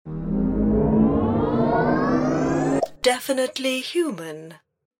definitely human.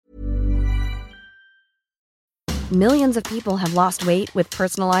 Millions of people have lost weight with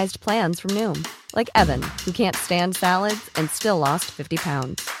personalized plans from Noom. Like Evan, who can't stand salads and still lost 50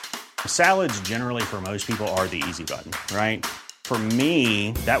 pounds. Salads generally for most people are the easy button, right? For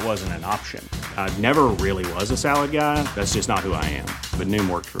me, that wasn't an option. I never really was a salad guy. That's just not who I am. But Noom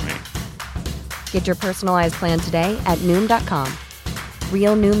worked for me. Get your personalized plan today at Noom.com.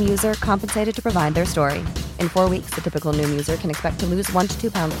 Real Noom user compensated to provide their story. In 4 weeks, the typical Noom user can expect to lose 1 to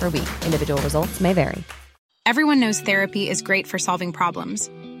 2 pounds per week. Individual results may vary. Everyone knows therapy is great for solving problems.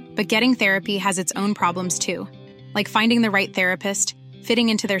 But getting therapy has its own problems too. Like finding the right therapist, fitting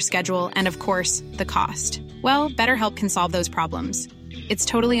into their schedule, and of course, the cost. Well, BetterHelp can solve those problems. It's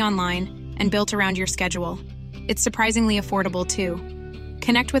totally online and built around your schedule. It's surprisingly affordable too.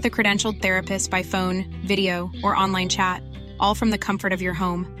 Connect with a credentialed therapist by phone, video, or online chat, all from the comfort of your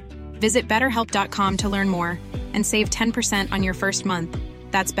home. Visit BetterHelp.com to learn more and save 10% on your first month.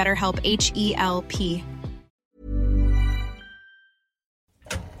 That's BetterHelp, H-E-L-P.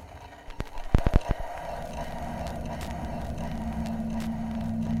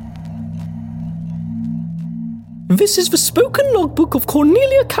 This is the spoken logbook of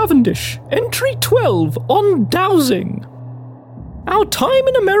Cornelia Cavendish, entry 12, on Dowsing. Our time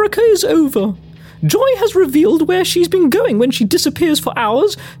in America is over. Joy has revealed where she's been going when she disappears for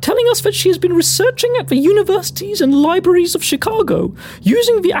hours, telling us that she has been researching at the universities and libraries of Chicago,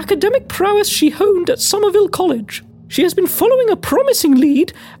 using the academic prowess she honed at Somerville College. She has been following a promising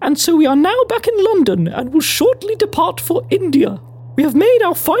lead, and so we are now back in London and will shortly depart for India. We have made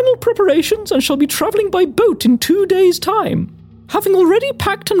our final preparations and shall be travelling by boat in 2 days' time. Having already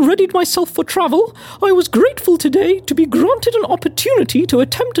packed and readied myself for travel, I was grateful today to be granted an opportunity to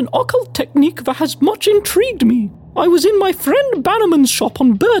attempt an occult technique that has much intrigued me. I was in my friend Bannerman's shop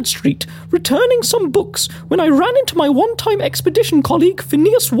on Bird Street, returning some books, when I ran into my one-time expedition colleague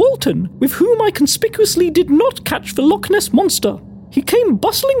Phineas Walton, with whom I conspicuously did not catch the Loch Ness Monster. He came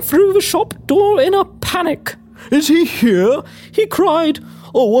bustling through the shop door in a panic. "Is he here?" he cried.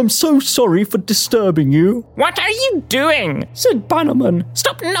 "Oh, I'm so sorry for disturbing you." "What are you doing?" said Bannerman.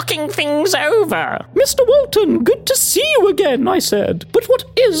 "Stop knocking things over." "Mr. Walton, good to see you again," I said. "But what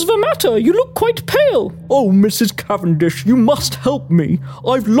is the matter? You look quite pale." "Oh, Mrs. Cavendish, you must help me.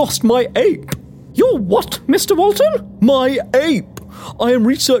 I've lost my ape." "Your what, Mr. Walton?" "My ape. I am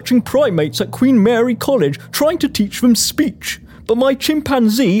researching primates at Queen Mary College, trying to teach them speech. But my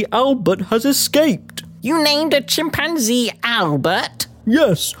chimpanzee, Albert, has escaped." "You named a chimpanzee Albert?"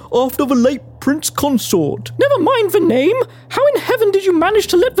 "Yes, after the late Prince Consort." "Never mind the name. How in heaven did you manage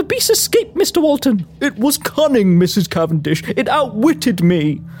to let the beast escape, Mr. Walton?" "It was cunning, Mrs. Cavendish. It outwitted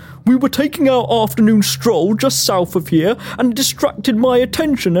me. We were taking our afternoon stroll just south of here, and it distracted my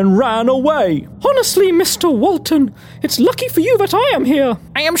attention and ran away." "Honestly, Mr. Walton, it's lucky for you that I am here."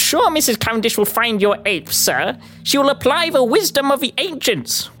 "I am sure Mrs. Cavendish will find your ape, sir. She will apply the wisdom of the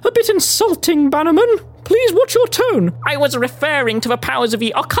ancients." "A bit insulting, Bannerman. Please watch your tone." "I was referring to the powers of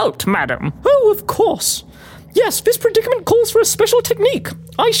the occult, madam." "Oh, of course. Yes, this predicament calls for a special technique.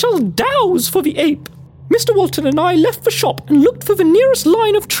 I shall douse for the ape." Mr. Walton and I left the shop and looked for the nearest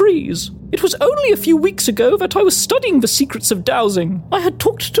line of trees. It was only a few weeks ago that I was studying the secrets of dowsing. I had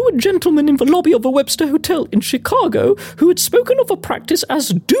talked to a gentleman in the lobby of a Webster Hotel in Chicago who had spoken of a practice as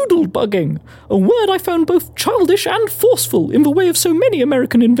doodle-bugging, a word I found both childish and forceful in the way of so many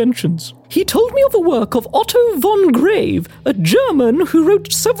American inventions. He told me of the work of Otto von Grave, a German who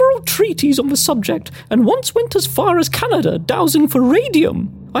wrote several treatises on the subject and once went as far as Canada dowsing for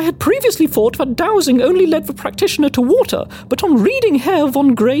radium. I had previously thought that dowsing only led the practitioner to water, but on reading Herr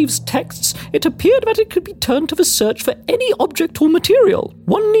von Grave's texts, it appeared that it could be turned to the search for any object or material.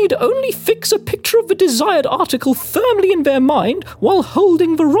 One need only fix a picture of the desired article firmly in their mind while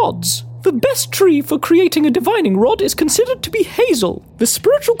holding the rods. The best tree for creating a divining rod is considered to be hazel. The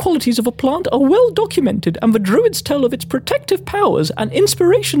spiritual qualities of a plant are well documented, and the Druids tell of its protective powers and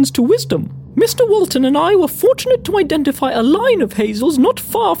inspirations to wisdom. Mr. Walton and I were fortunate to identify a line of hazels not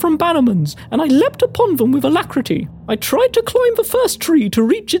far from Bannerman's, and I leapt upon them with alacrity. I tried to climb the first tree to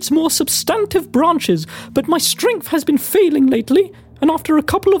reach its more substantive branches, but my strength has been failing lately, and after a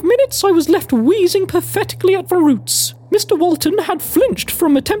couple of minutes I was left wheezing pathetically at the roots. Mr. Walton had flinched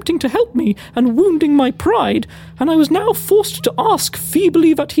from attempting to help me and wounding my pride, and I was now forced to ask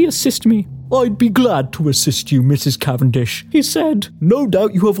feebly that he assist me. "I'd be glad to assist you, Mrs. Cavendish," he said. "No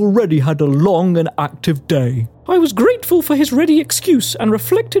doubt you have already had a long and active day." I was grateful for his ready excuse and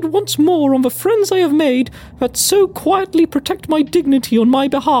reflected once more on the friends I have made that so quietly protect my dignity on my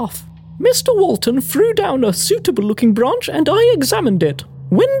behalf. Mr. Walton threw down a suitable-looking branch and I examined it.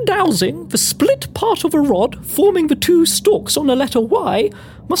 When dowsing, the split part of a rod, forming the two stalks on a letter Y,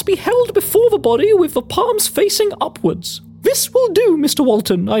 must be held before the body with the palms facing upwards. This will do, Mr.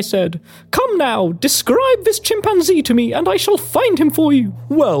 Walton, I said. Come now, describe this chimpanzee to me, and I shall find him for you.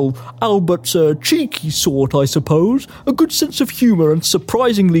 Well, Albert's a cheeky sort, I suppose. A good sense of humour and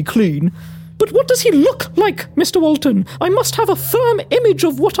surprisingly clean. But what does he look like, Mr. Walton? I must have a firm image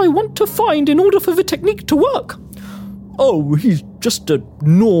of what I want to find in order for the technique to work. Oh, he's just a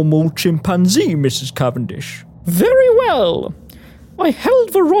normal chimpanzee, Mrs. Cavendish. Very well. I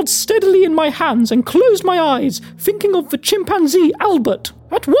held the rod steadily in my hands and closed my eyes, thinking of the chimpanzee Albert.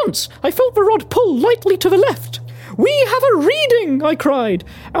 At once, I felt the rod pull lightly to the left. "We have a reading!" I cried,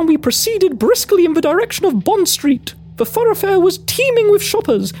 and we proceeded briskly in the direction of Bond Street. The thoroughfare was teeming with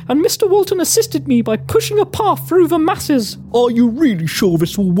shoppers, and Mr. Walton assisted me by pushing a path through the masses. Are you really sure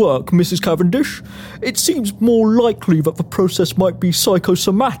this will work, Mrs. Cavendish? It seems more likely that the process might be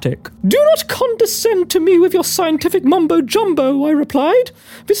psychosomatic. Do not condescend to me with your scientific mumbo-jumbo, I replied.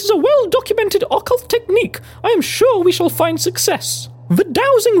 This is a well-documented occult technique. I am sure we shall find success. The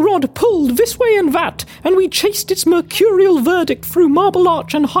dowsing rod pulled this way and that, and we chased its mercurial verdict through Marble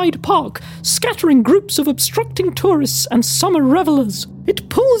Arch and Hyde Park, scattering groups of obstructing tourists and summer revellers. It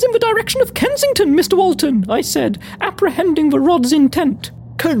pulls in the direction of Kensington, Mr. Walton, I said, apprehending the rod's intent.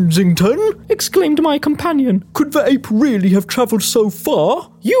 Kensington? Exclaimed my companion. Could the ape really have travelled so far?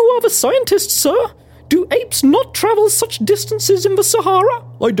 You are the scientist, sir. Do apes not travel such distances in the Sahara?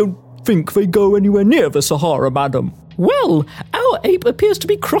 I don't think they go anywhere near the Sahara, madam. Well, our ape appears to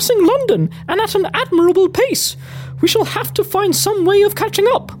be crossing London, and at an admirable pace. We shall have to find some way of catching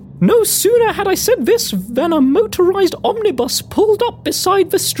up. No sooner had I said this than a motorised omnibus pulled up beside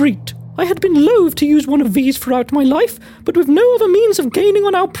the street. I had been loath to use one of these throughout my life, but with no other means of gaining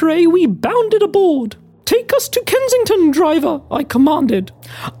on our prey, we bounded aboard. "Take us to Kensington, driver," I commanded.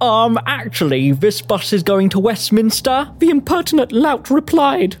 Actually, this bus is going to Westminster," the impertinent lout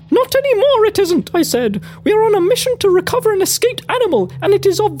replied. "Not any more it isn't," I said. "We are on a mission to recover an escaped animal, and it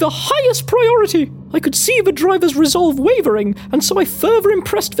is of the highest priority." I could see the driver's resolve wavering, and so I further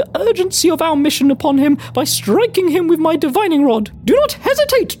impressed the urgency of our mission upon him by striking him with my divining rod. "Do not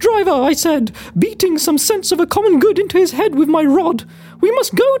hesitate, driver," I said, beating some sense of a common good into his head with my rod. "We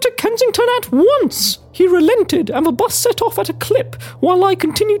must go to Kensington at once." He relented, and the bus set off at a clip, while I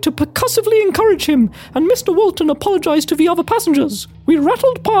continued to percussively encourage him, and Mr. Walton apologised to the other passengers. We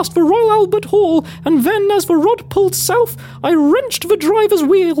rattled past the Royal Albert Hall, and then, as the rod pulled south, I wrenched the driver's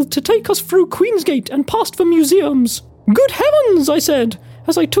wheel to take us through Queensgate and past the museums. "Good heavens," I said,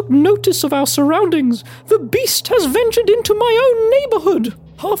 as I took notice of our surroundings, "the beast has ventured into my own neighbourhood."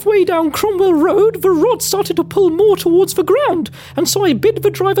 Halfway down Cromwell Road, the rod started to pull more towards the ground, and so I bid the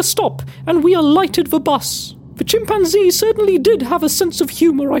driver stop, and we alighted the bus. The chimpanzee certainly did have a sense of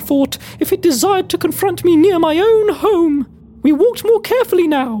humour, I thought, if it desired to confront me near my own home. We walked more carefully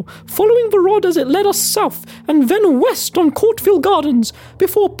now, following the rod as it led us south and then west on Courtville Gardens,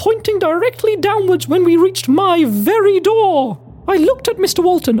 before pointing directly downwards when we reached my very door. I looked at Mr.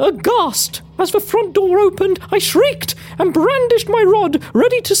 Walton, aghast. As the front door opened, I shrieked and brandished my rod,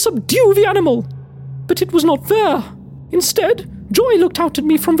 ready to subdue the animal. But it was not there. Instead, Joy looked out at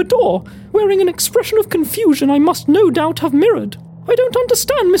me from the door, wearing an expression of confusion I must no doubt have mirrored. "I don't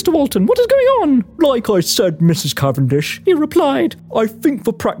understand, Mr. Walton. What is going on?" Like I said, Mrs. Cavendish, he replied. I think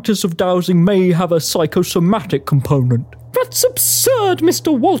the practice of dowsing may have a psychosomatic component. "That's absurd,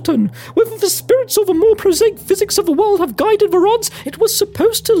 Mr. Walton. Whether the spirits or the more prosaic physics of the world have guided the rods, it was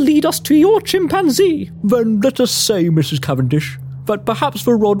supposed to lead us to your chimpanzee." Then let us say, Mrs. Cavendish, that perhaps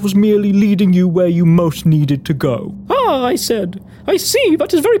the rod was merely leading you where you most needed to go. "Ah," I said. "I see.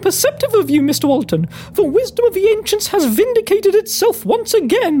 That is very perceptive of you, Mr. Walton. The wisdom of the ancients has vindicated itself once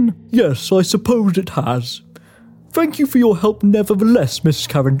again." Yes, I suppose it has. Thank you for your help nevertheless, Mrs.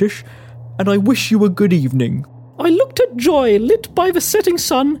 Cavendish, and I wish you a good evening. I looked at Joy, lit by the setting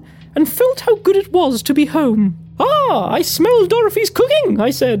sun, and felt how good it was to be home. "Ah, I smell Dorothy's cooking,"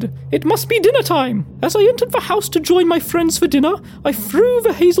 I said. "It must be dinner time." As I entered the house to join my friends for dinner, I threw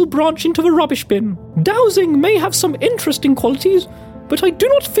the hazel branch into the rubbish bin. Dowsing may have some interesting qualities, but I do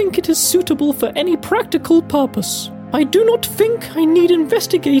not think it is suitable for any practical purpose. I do not think I need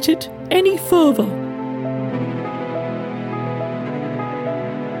investigate it any further.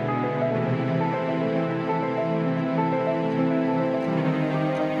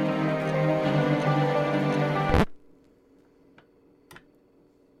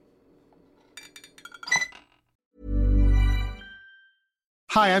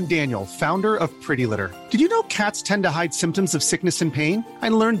 Hi, I'm Daniel, founder of Pretty Litter. Did you know cats tend to hide symptoms of sickness and pain? I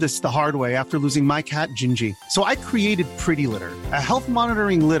learned this the hard way after losing my cat, Gingy. So I created Pretty Litter, a health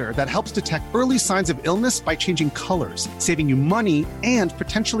monitoring litter that helps detect early signs of illness by changing colors, saving you money and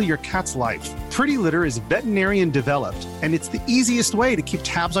potentially your cat's life. Pretty Litter is veterinarian developed, and it's the easiest way to keep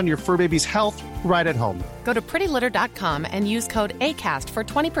tabs on your fur baby's health right at home. Go to prettylitter.com and use code ACAST for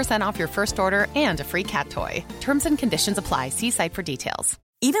 20% off your first order and a free cat toy. Terms and conditions apply. See site for details.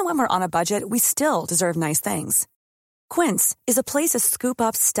 Even when we're on a budget, we still deserve nice things. Quince is a place to scoop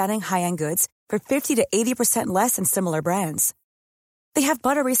up stunning high-end goods for 50 to 80% less than similar brands. They have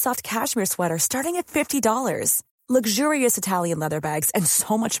buttery soft cashmere sweaters starting at $50, luxurious Italian leather bags, and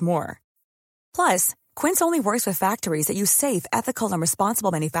so much more. Plus, Quince only works with factories that use safe, ethical, and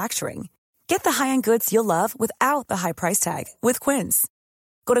responsible manufacturing. Get the high-end goods you'll love without the high price tag with Quince.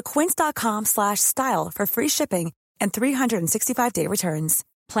 Go to quince.com/style for free shipping and 365-day returns.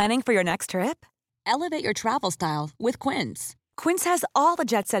 Planning for your next trip? Elevate your travel style with Quince. Quince has all the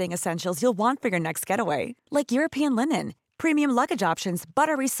jet-setting essentials you'll want for your next getaway, like European linen, premium luggage options,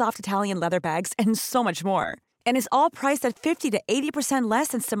 buttery soft Italian leather bags, and so much more. And is all priced at 50 to 80% less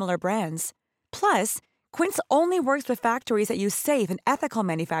than similar brands. Plus, Quince only works with factories that use safe and ethical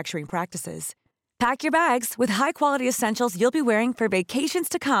manufacturing practices. Pack your bags with high-quality essentials you'll be wearing for vacations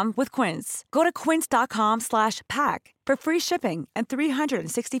to come with Quince. Go to quince.com/pack for free shipping and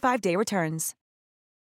 365-day returns.